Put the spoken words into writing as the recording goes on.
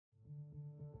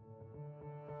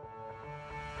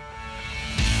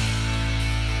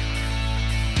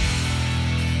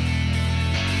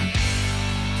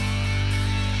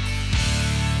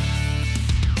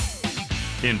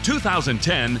In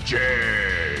 2010,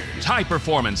 James High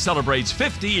Performance celebrates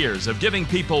 50 years of giving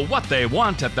people what they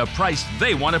want at the price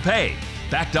they want to pay,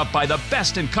 backed up by the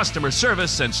best in customer service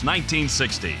since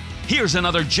 1960. Here's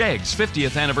another JEGS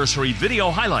 50th anniversary video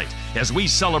highlight as we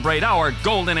celebrate our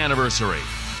golden anniversary.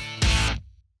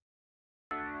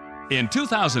 In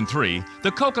 2003,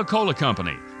 the Coca-Cola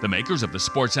Company, the makers of the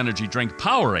sports energy drink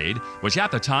Powerade, which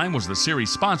at the time was the series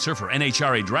sponsor for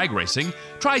NHRA drag racing,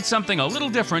 tried something a little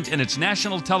different in its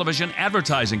national television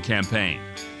advertising campaign.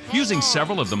 Using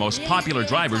several of the most popular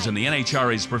drivers in the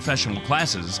NHRA's professional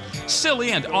classes,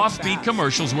 silly and offbeat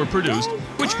commercials were produced,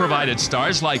 which provided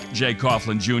stars like Jay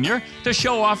Coughlin Jr. to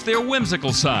show off their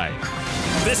whimsical side.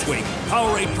 This week,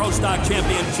 Powerade Pro Stock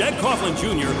champion Jay Coughlin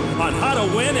Jr. on how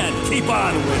to win and keep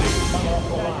on winning.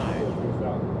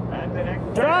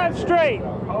 Drive straight.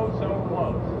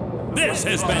 This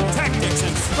has been Tactics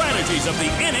and Strategies of the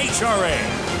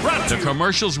NHRA. The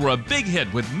commercials were a big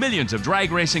hit with millions of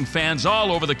drag racing fans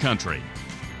all over the country.